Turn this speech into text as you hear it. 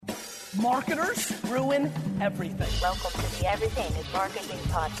Marketers ruin everything. Welcome to the Everything is Marketing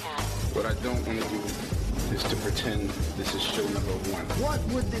podcast. What I don't want to do is to pretend this is show number one. What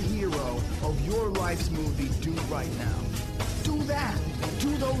would the hero of your life's movie do right now? Do that.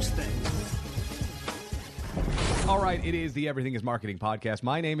 Do those things. All right, it is the Everything is Marketing podcast.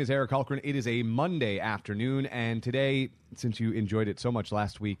 My name is Eric Hulkran. It is a Monday afternoon, and today, since you enjoyed it so much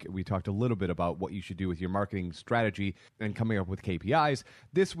last week, we talked a little bit about what you should do with your marketing strategy and coming up with KPIs.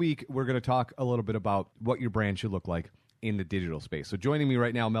 This week, we're going to talk a little bit about what your brand should look like in the digital space. So joining me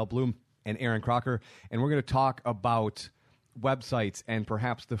right now, Mel Bloom and Aaron Crocker, and we're going to talk about websites and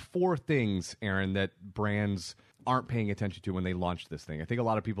perhaps the 4 things, Aaron, that brands aren't paying attention to when they launch this thing. I think a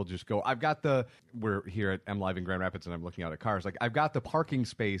lot of people just go, we're here at MLive in Grand Rapids and I'm looking out at cars. Like, I've got the parking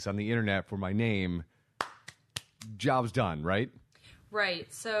space on the internet for my name. Job's done, right?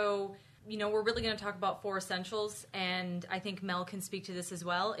 Right. So, we're really going to talk about 4 essentials, and I think Mel can speak to this as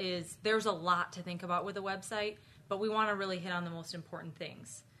well, is there's a lot to think about with a website, but we want to really hit on the most important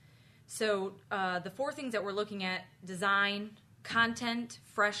things. So the 4 things that we're looking at: design, content,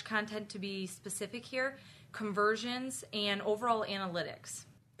 fresh content to be specific here, conversions, and overall analytics.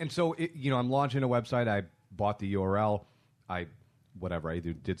 And so, I'm launching a website. I bought the URL. I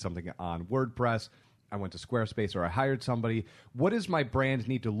either did something on WordPress, I went to Squarespace, or I hired somebody. What does my brand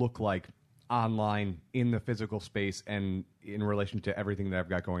need to look like online in the physical space and in relation to everything that I've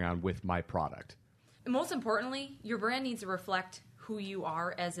got going on with my product? And most importantly, your brand needs to reflect who you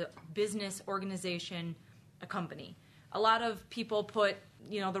are as a business, organization, a company. A lot of people put,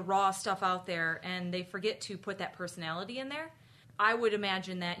 the raw stuff out there, and they forget to put that personality in there. I would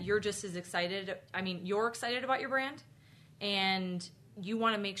imagine that you're just as excited. You're excited about your brand, and you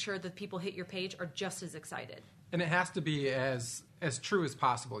want to make sure that people hit your page are just as excited. And it has to be as true as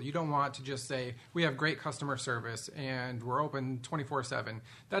possible. You don't want to just say, we have great customer service and we're open 24/7.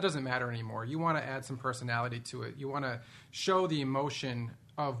 That doesn't matter anymore. You want to add some personality to it. You want to show the emotion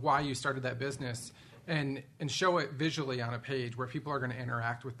of why you started that business and show it visually on a page where people are going to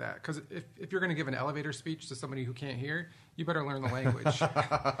interact with that. Because if you're going to give an elevator speech to somebody who can't hear, you better learn the language.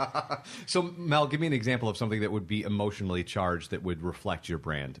 So, Mel, give me an example of something that would be emotionally charged that would reflect your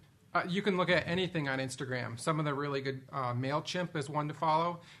brand. You can look at anything on Instagram. Some of the really good, MailChimp is one to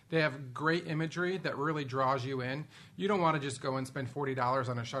follow. They have great imagery that really draws you in. You don't want to just go and spend $40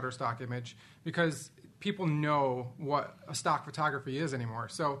 on a Shutterstock image because people know what a stock photography is anymore.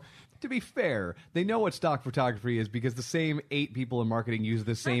 So, to be fair, they know what stock photography is because the same 8 people in marketing use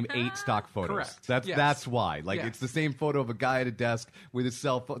the same 8 stock photos. Correct. That's why. Yes. It's the same photo of a guy at a desk with his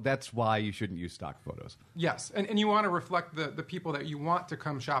cell phone. That's why you shouldn't use stock photos. Yes, and you want to reflect the people that you want to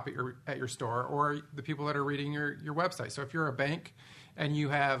come shop at your store, or the people that are reading your website. So if you're a bank and you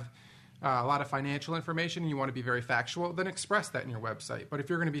have a lot of financial information and you want to be very factual, then express that in your website. But if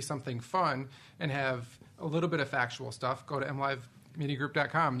you're going to be something fun and have a little bit of factual stuff, go to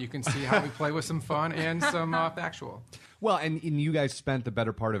MLiveMediaGroup.com. You can see how we play with some fun and some factual. Well, and you guys spent the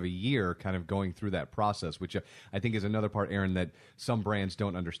better part of a year kind of going through that process, which I think is another part, Aaron, that some brands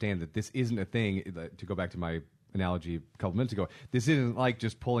don't understand, that this isn't a thing. To go back to my analogy a couple minutes ago, this isn't like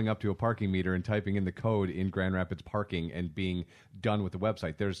just pulling up to a parking meter and typing in the code in Grand Rapids parking and being done with the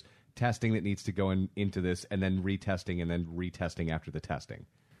website. There's testing that needs to go into this, and then retesting after the testing.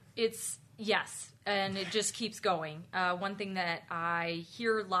 Yes, and it just keeps going. One thing that I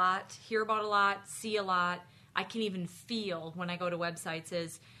hear about a lot, see a lot, I can even feel when I go to websites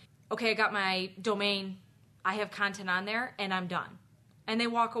is, okay, I got my domain, I have content on there, and I'm done. And they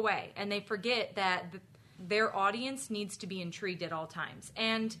walk away, and they forget that their audience needs to be intrigued at all times.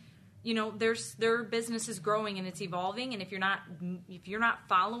 And their business is growing and it's evolving, and if you're not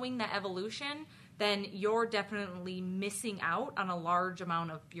following that evolution, then you're definitely missing out on a large amount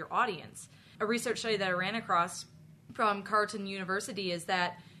of your audience. A research study that I ran across from Carleton University is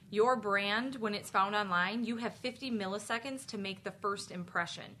that your brand, when it's found online, you have 50 milliseconds to make the first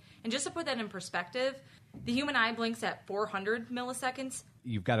impression. And just to put that in perspective, the human eye blinks at 400 milliseconds.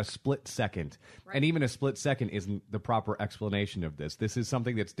 You've got a split second. Right. And even a split second isn't the proper explanation of this. This is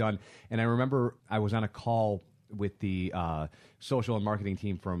something that's done. And I remember I was on a call with the social and marketing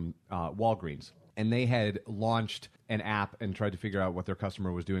team from Walgreens. And they had launched an app and tried to figure out what their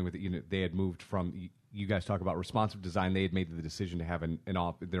customer was doing with it. They had moved from, you guys talk about responsive design, they had made the decision to have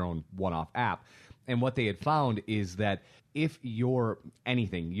their own one-off app. And what they had found is that if your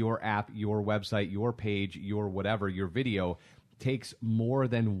app, your website, your page, your whatever, your video takes more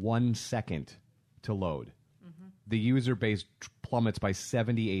than 1 second to load, the user base plummets by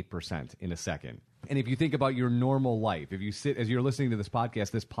 78% in a second. And if you think about your normal life, if you sit, as you're listening to this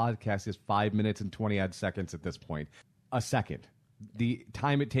podcast is 5 minutes and 20 odd seconds at this point. A second. the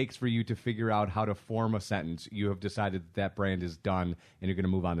time it takes for you to figure out how to form a sentence, you have decided that brand is done and you're going to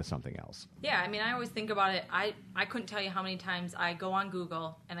move on to something else. Yeah, I mean, I always think about it. I couldn't tell you how many times I go on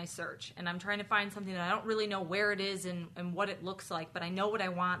Google and I search, and I'm trying to find something that I don't really know where it is and what it looks like, but I know what I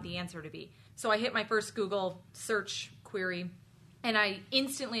want the answer to be. So I hit my first Google search query, and I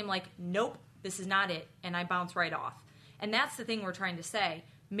instantly am like, nope, this is not it, and I bounce right off. And that's the thing we're trying to say.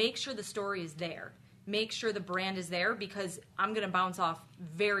 Make sure the story is there. Make sure the brand is there, because I'm going to bounce off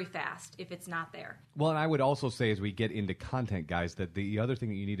very fast if it's not there. Well, and I would also say, as we get into content, guys, that the other thing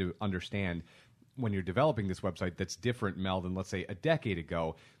that you need to understand when you're developing this website that's different, Mel, than, let's say, a decade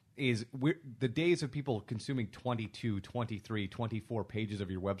ago, is the days of people consuming 22, 23, 24 pages of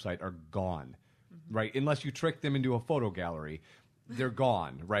your website are gone, right? Unless you trick them into a photo gallery, they're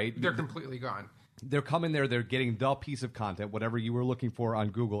gone, right? They're completely gone. They're coming there, they're getting the piece of content, whatever you were looking for on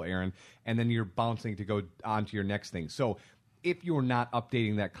Google, Aaron, and then you're bouncing to go on to your next thing. So if you're not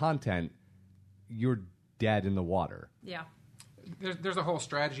updating that content, you're dead in the water. Yeah. There's a whole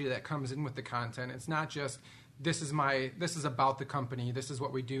strategy that comes in with the content. It's not just this is about the company, this is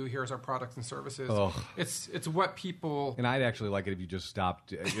what we do, here's our products and services. Ugh. It's what people. And I'd actually like it if you just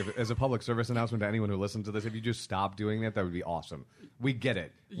stopped, as a public service announcement to anyone who listens to this, if you just stopped doing that, that would be awesome. We get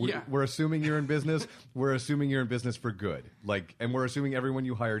it. We're assuming you're in business. We're assuming you're in business for good. And we're assuming everyone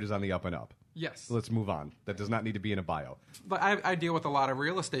you hired is on the up and up. Yes. So let's move on. That does not need to be in a bio. But I deal with a lot of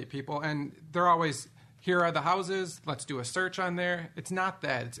real estate people, and they're always, here are the houses, let's do a search on there. It's not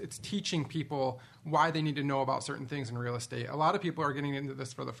that. It's teaching people why they need to know about certain things in real estate. A lot of people are getting into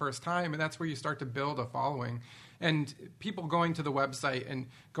this for the first time, and that's where you start to build a following. And people going to the website and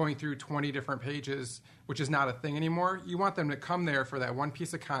going through 20 different pages, which is not a thing anymore, you want them to come there for that one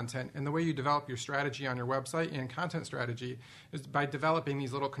piece of content. And the way you develop your strategy on your website and content strategy is by developing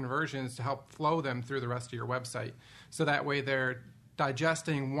these little conversions to help flow them through the rest of your website. So that way they're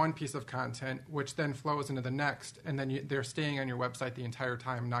digesting one piece of content, which then flows into the next, and then they're staying on your website the entire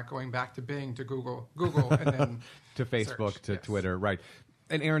time, not going back to Bing, to Google, and then to Facebook, search. to Yes. Twitter, right.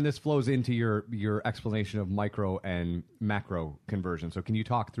 And Aaron, this flows into your explanation of micro and macro conversion. So can you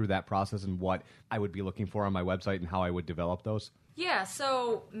talk through that process and what I would be looking for on my website and how I would develop those? Yeah,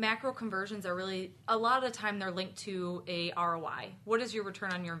 so macro conversions are really, a lot of the time they're linked to a ROI. What is your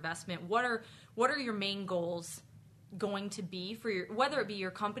return on your investment? What are your main goals going to be for your, whether it be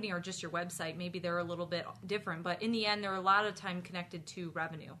your company or just your website? Maybe they're a little bit different, but in the end, they're a lot of time connected to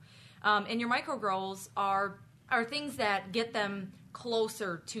revenue. And your micro goals are things that get them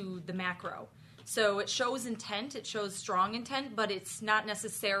closer to the macro. So it shows intent, it shows strong intent, but it's not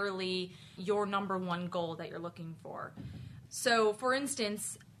necessarily your number one goal that you're looking for. So, for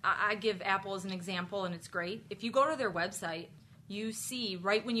instance, I give Apple as an example, and it's great. If you go to their website, you see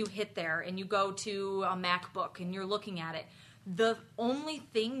right when you hit there and you go to a MacBook and you're looking at it, the only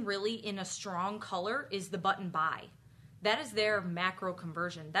thing really in a strong color is the button buy. That is their macro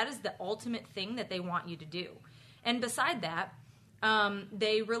conversion. That is the ultimate thing that they want you to do. And beside that,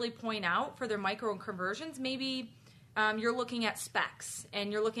 they really point out for their micro conversions, maybe you're looking at specs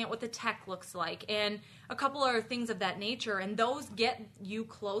and you're looking at what the tech looks like and a couple other things of that nature. And those get you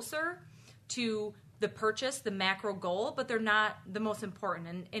closer to the purchase, the macro goal, but they're not the most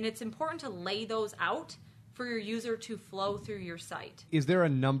important. And it's important to lay those out for your user to flow through your site. Is there a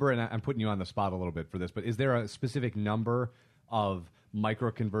number, and I'm putting you on the spot a little bit for this, but is there a specific number of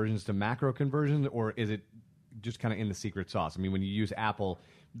micro conversions to macro conversions, or is it just kind of in the secret sauce? I mean, when you use Apple,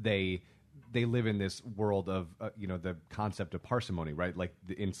 they live in this world of, the concept of parsimony, right? Like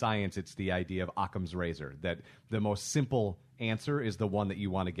in science, it's the idea of Occam's razor, that the most simple answer is the one that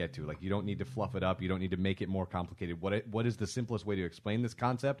you want to get to. Like, you don't need to fluff it up. You don't need to make it more complicated. What is the simplest way to explain this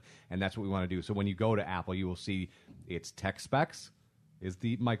concept? And that's what we want to do. So when you go to Apple, you will see its tech specs is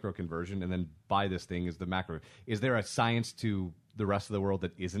the micro conversion, and then buy this thing is the macro. Is there a science to the rest of the world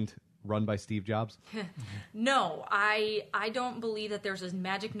that isn't run by Steve Jobs? No, I don't believe that there's a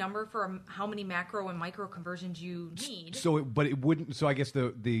magic number for how many macro and micro conversions you need. So it wouldn't. So I guess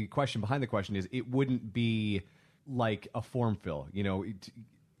the question behind the question is, it wouldn't be like a form fill.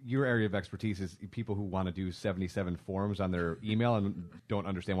 Your area of expertise is people who want to do 77 forms on their email and don't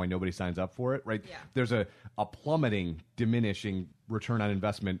understand why nobody signs up for it, right? Yeah. There's a plummeting, diminishing return on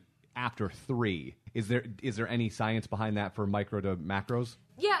investment after 3. Is there any science behind that for micro to macros?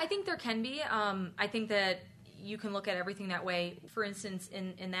 Yeah, I think there can be. I think that you can look at everything that way. For instance,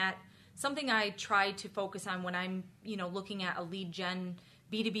 in that, something I try to focus on when I'm, looking at a lead gen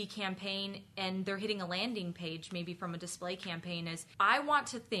B2B campaign and they're hitting a landing page, maybe from a display campaign, is I want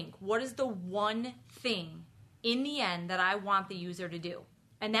to think, what is the one thing in the end that I want the user to do?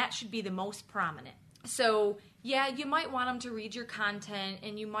 And that should be the most prominent. So Yeah, you might want them to read your content,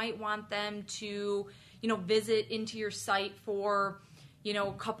 and you might want them to, visit into your site for,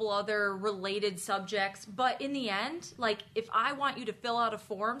 a couple other related subjects. But in the end, like, if I want you to fill out a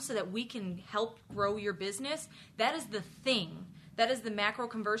form so that we can help grow your business, that is the thing. That is the macro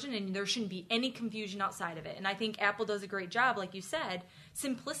conversion, and there shouldn't be any confusion outside of it. And I think Apple does a great job, like you said,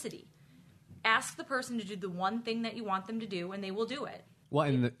 simplicity. Ask the person to do the one thing that you want them to do, and they will do it. Well,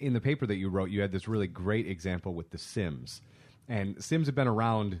 in the paper that you wrote, you had this really great example with the Sims. And Sims have been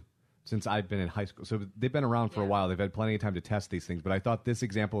around since I've been in high school. So they've been around for a while. They've had plenty of time to test these things. But I thought this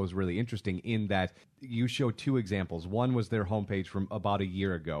example was really interesting in that you showed two examples. One was their homepage from about a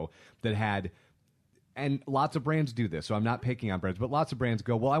year ago that had, and lots of brands do this, so I'm not picking on brands, but lots of brands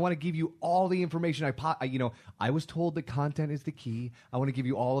go, well, I want to give you all the information I was told that content is the key. I want to give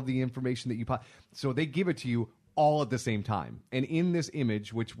you all of the information that you so they give it to you all at the same time. And in this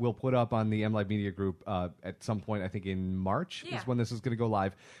image, which we'll put up on the MLive Media Group at some point, I think in March is when this is going to go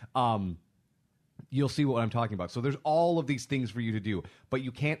live, you'll see what I'm talking about. So there's all of these things for you to do, but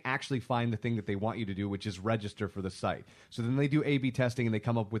you can't actually find the thing that they want you to do, which is register for the site. So then they do A/B testing, and they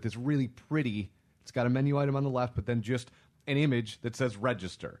come up with this really pretty, it's got a menu item on the left, but then just an image that says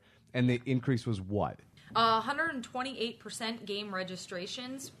register. And the increase was what? 128% game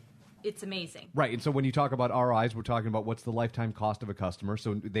registrations. It's amazing. Right. And so when you talk about ROIs, we're talking about what's the lifetime cost of a customer.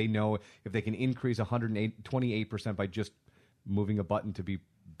 So they know if they can increase 128% by just moving a button to be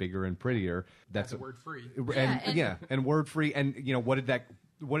bigger and prettier. That's word free. And word free. And what did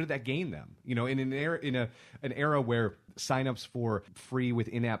that gain them? In an era where signups for free with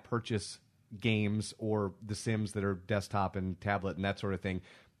in-app purchase games or the Sims that are desktop and tablet and that sort of thing,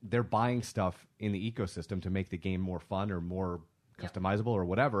 they're buying stuff in the ecosystem to make the game more fun or more customizable or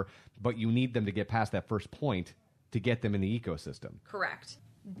whatever, but you need them to get past that first point to get them in the ecosystem. Correct.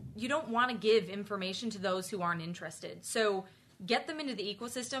 You don't want to give information to those who aren't interested. So get them into the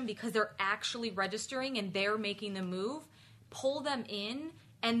ecosystem because they're actually registering and they're making the move. Pull them in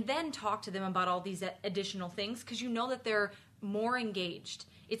and then talk to them about all these additional things because you know that they're more engaged.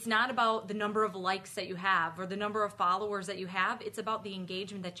 It's not about the number of likes that you have or the number of followers that you have. It's about the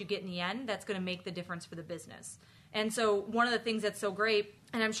engagement that you get in the end that's going to make the difference for the business. And so one of the things that's so great,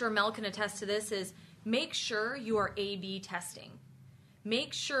 and I'm sure Mel can attest to this, is make sure you are A/B testing.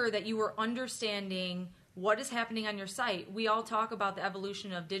 Make sure that you are understanding what is happening on your site. We all talk about the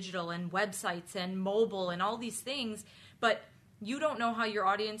evolution of digital and websites and mobile and all these things, but you don't know how your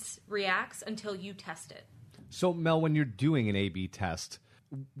audience reacts until you test it. So, Mel, when you're doing an A/B test,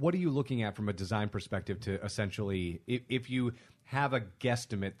 what are you looking at from a design perspective to essentially, if you have a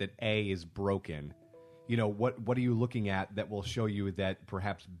guesstimate that A is broken, what are you looking at that will show you that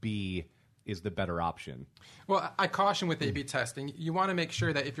perhaps B is the better option? Well, I caution with A/B testing. You want to make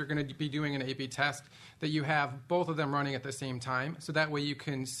sure that if you're going to be doing an A/B test, that you have both of them running at the same time, so that way you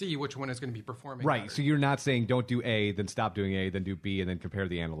can see which one is going to be performing right. better. So you're not saying don't do A, then stop doing A, then do B, and then compare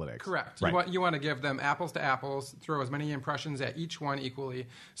the analytics. Correct. Right. You want to give them apples to apples, throw as many impressions at each one equally,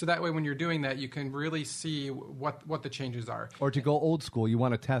 so that way when you're doing that, you can really see what the changes are. Or to go old school, you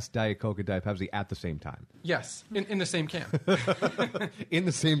want to test Diet Coke and Diet Pepsi at the same time. Yes, in the same can. In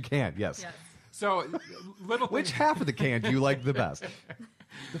the same can, yes. So, Which half of the can do you like the best?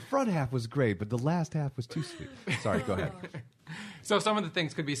 The front half was great, but the last half was too sweet. Sorry, go ahead. So some of the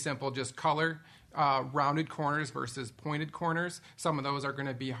things could be simple, just color, rounded corners versus pointed corners. Some of those are going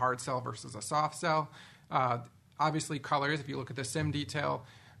to be hard sell versus a soft sell. Obviously, colors, if you look at the sim detail,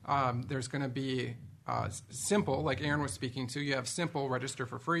 there's going to be simple, like Aaron was speaking to. You have simple, register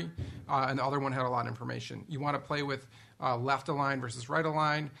for free, and the other one had a lot of information. You want to play with left align versus right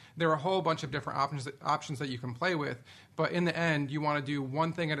align. There are a whole bunch of different options that you can play with, but in the end, you want to do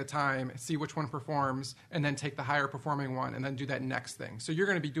one thing at a time, see which one performs, and then take the higher performing one, and then do that next thing. So you're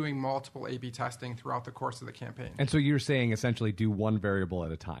going to be doing multiple A/B testing throughout the course of the campaign. And so you're saying essentially do one variable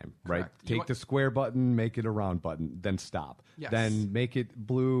at a time, right? Correct. Take the square button, make it a round button, then stop. Yes. Then make it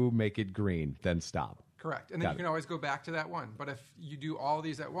blue, make it green, then stop. Correct. And then Got you can it. always go back to that one. But if you do all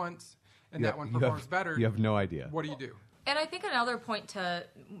these at once, and that one performs better, you have no idea. What do you do? And I think another point to,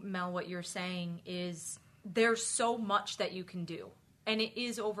 Mel, what you're saying is there's so much that you can do. And it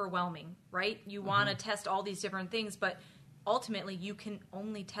is overwhelming, right? You want to test all these different things, but ultimately you can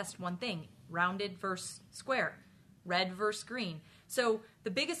only test one thing, rounded versus square, red versus green. So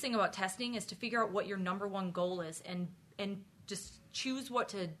the biggest thing about testing is to figure out what your number one goal is and just choose what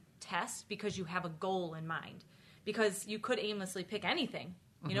to test because you have a goal in mind. Because you could aimlessly pick anything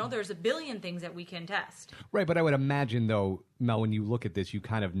You know, there's a billion things that we can test. Right, but I would imagine, though, Mel, when you look at this, you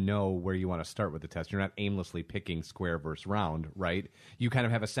kind of know where you want to start with the test. You're not aimlessly picking square versus round, right? You kind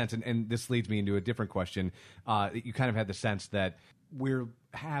of have a sense, and this leads me into a different question. You kind of had the sense that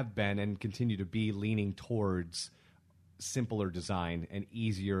have been and continue to be leaning towards simpler design and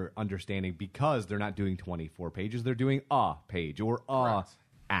easier understanding because they're not doing 24 pages. They're doing a page or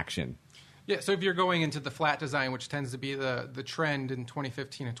action. Yeah, so if you're going into the flat design, which tends to be the trend in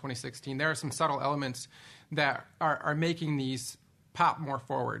 2015 and 2016, there are some subtle elements that are making these pop more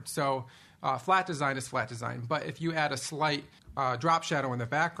forward. So flat design is flat design, but if you add a slight drop shadow in the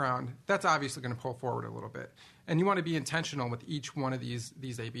background, that's obviously going to pull forward a little bit. And you want to be intentional with each one of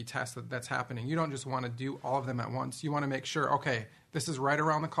these A/B tests that's happening. You don't just want to do all of them at once. You want to make sure, okay, this is right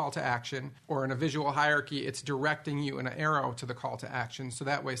around the call to action, or in a visual hierarchy, it's directing you in an arrow to the call to action, so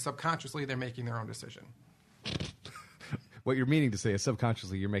that way subconsciously they're making their own decision. What you're meaning to say is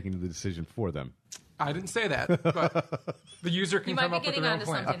subconsciously you're making the decision for them. I didn't say that, but the user can come up with their own You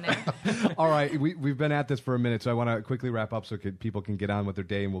plan. might be getting onto something there. All right, we've been at this for a minute, so I want to quickly wrap up so people can get on with their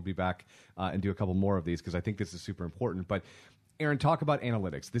day, and we'll be back and do a couple more of these because I think this is super important. But Aaron, talk about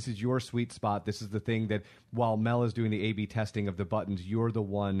analytics. This is your sweet spot. This is the thing that while Mel is doing the A/B testing of the buttons, you're the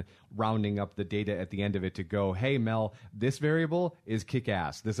one rounding up the data at the end of it to go, hey, Mel, this variable is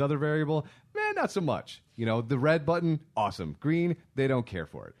kick-ass. This other variable, not so much. You know, the red button, awesome. Green, they don't care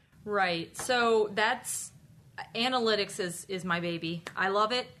for it. Right. So that's analytics is my baby. I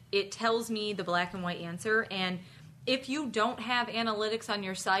love it. It tells me the black and white answer. And if you don't have analytics on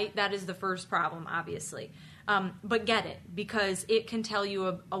your site, that is the first problem, obviously. But get it, because it can tell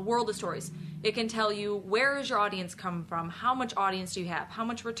you a world of stories. It can tell you where is your audience come from, how much audience do you have, how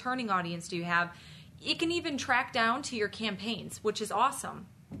much returning audience do you have. It can even track down to your campaigns, which is awesome.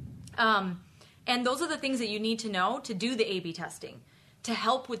 And those are the things that you need to know to do the A/B testing, to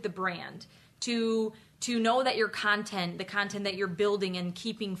help with the brand, to know that your content, the content that you're building and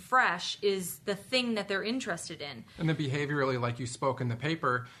keeping fresh is the thing that they're interested in. And then behaviorally, like you spoke in the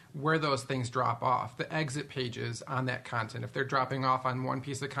paper, where those things drop off, the exit pages on that content. If they're dropping off on one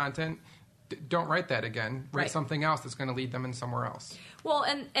piece of content, don't write that again. Write Right. something else that's going to lead them in somewhere else. Well,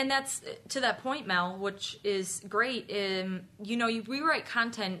 and that's to that point, Mel, which is great. We write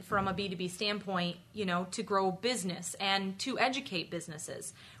content from a B2B standpoint, to grow business and to educate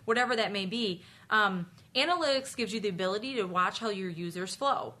businesses, whatever that may be. Analytics gives you the ability to watch how your users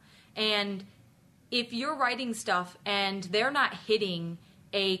flow. And if you're writing stuff and they're not hitting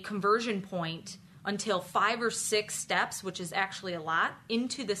a conversion point until 5 or 6 steps, which is actually a lot,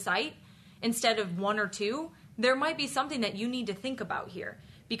 into the site, instead of 1 or 2, there might be something that you need to think about here.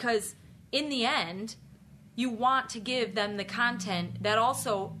 Because in the end, you want to give them the content that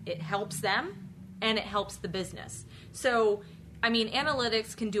also it helps them and it helps the business. So,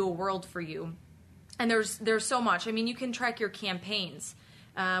 analytics can do a world for you. And there's so much. You can track your campaigns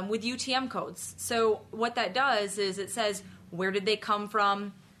with UTM codes. So what that does is it says, where did they come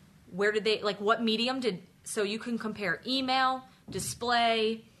from? Where did they, what medium did, so you can compare email,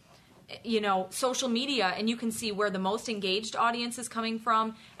 display, social media, and you can see where the most engaged audience is coming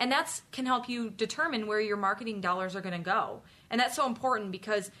from. And that can help you determine where your marketing dollars are going to go. And that's so important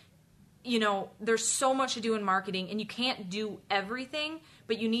because, there's so much to do in marketing and you can't do everything,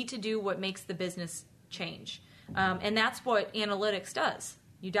 but you need to do what makes the business change. And that's what analytics does.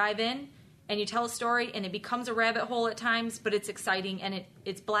 You dive in and you tell a story and it becomes a rabbit hole at times, but it's exciting and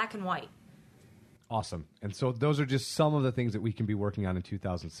it's black and white. Awesome. And so those are just some of the things that we can be working on in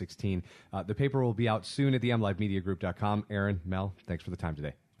 2016. The paper will be out soon at the mlivemediagroup.com. Aaron, Mel, thanks for the time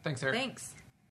today. Thanks, Eric. Thanks.